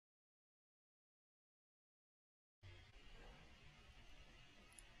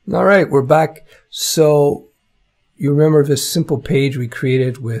All right, we're back. So you remember this simple page we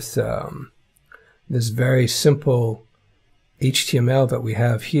created with this very simple HTML that we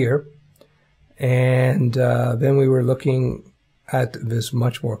have here. And then we were looking at this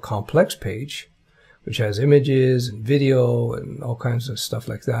much more complex page, which has images and video and all kinds of stuff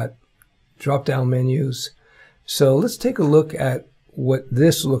like that, drop-down menus. So let's take a look at what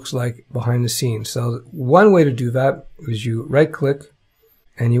this looks like behind the scenes. So one way to do that is you right-click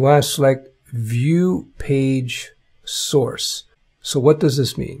and you want to select View Page Source. So what does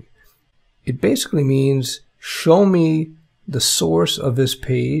this mean? It basically means show me the source of this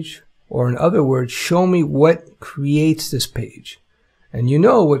page, or in other words, show me what creates this page. And you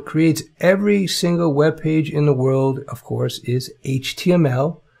know what creates every single web page in the world, of course, is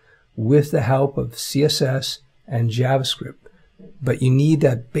HTML with the help of CSS and JavaScript. But you need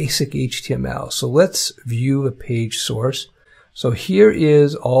that basic HTML. So let's view the page source. So here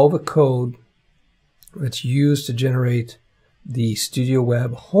is all the code that's used to generate the Studio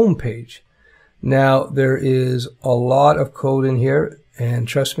Web homepage. Now, there is a lot of code in here, and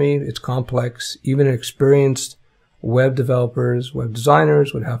trust me, it's complex. Even experienced web developers, web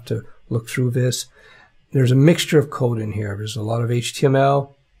designers would have to look through this. There's a mixture of code in here. There's a lot of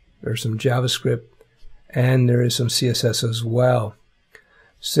HTML, there's some JavaScript, and there is some CSS as well.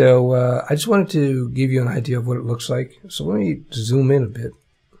 So I just wanted to give you an idea of what it looks like. So let me zoom in a bit.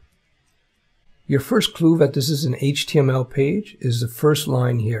 Your first clue that this is an HTML page is the first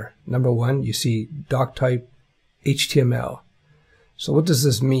line here. Number one, you see doc type HTML. So what does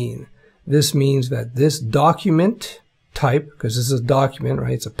this mean? This means that this document type, because this is a document,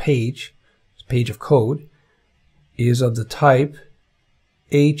 right? It's a page of code, is of the type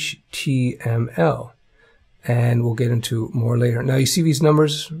HTML. And we'll get into more later. Now you see these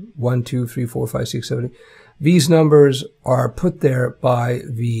numbers, 1, 2, 3, 4, 5, 6, 7, 8. These numbers are put there by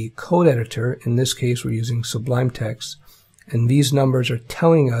the code editor. In this case, we're using Sublime Text. And these numbers are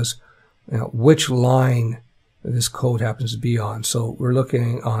telling us which line this code happens to be on. So we're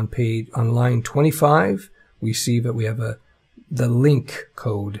looking on line 25. We see that we have the link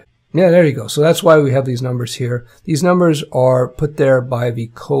code. Yeah, there you go. So that's why we have these numbers here. These numbers are put there by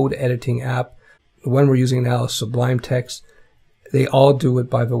the code editing app. The one we're using now is Sublime Text. They all do it,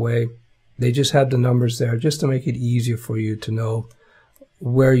 by the way. They just have the numbers there just to make it easier for you to know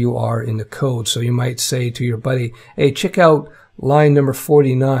where you are in the code. So you might say to your buddy, hey, check out line number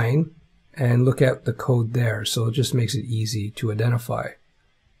 49 and look at the code there. So it just makes it easy to identify.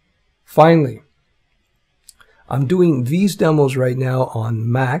 Finally, I'm doing these demos right now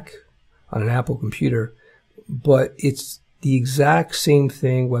on Mac, on an Apple computer, but it's the exact same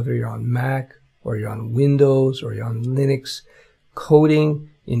thing whether you're on Mac or you're on Windows or you're on Linux.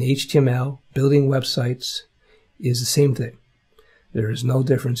 Coding in HTML, building websites, is the same thing. There is no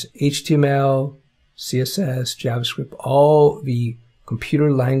difference. HTML, CSS, JavaScript, all the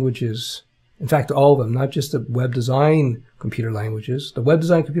computer languages, in fact, all of them, not just the web design computer languages. The web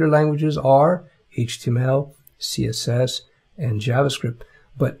design computer languages are HTML, CSS, and JavaScript,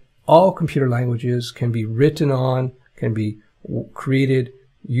 but all computer languages can be written on, can be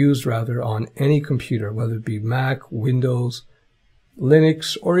used on any computer, whether it be Mac, Windows,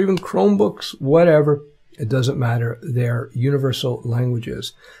 Linux, or even Chromebooks, whatever. It doesn't matter. They're universal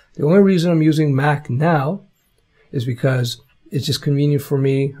languages. The only reason I'm using Mac now is because it's just convenient for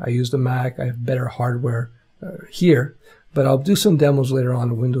me. I use the Mac. I have better hardware here. But I'll do some demos later on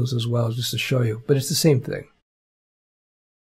in Windows as well, just to show you. But it's the same thing.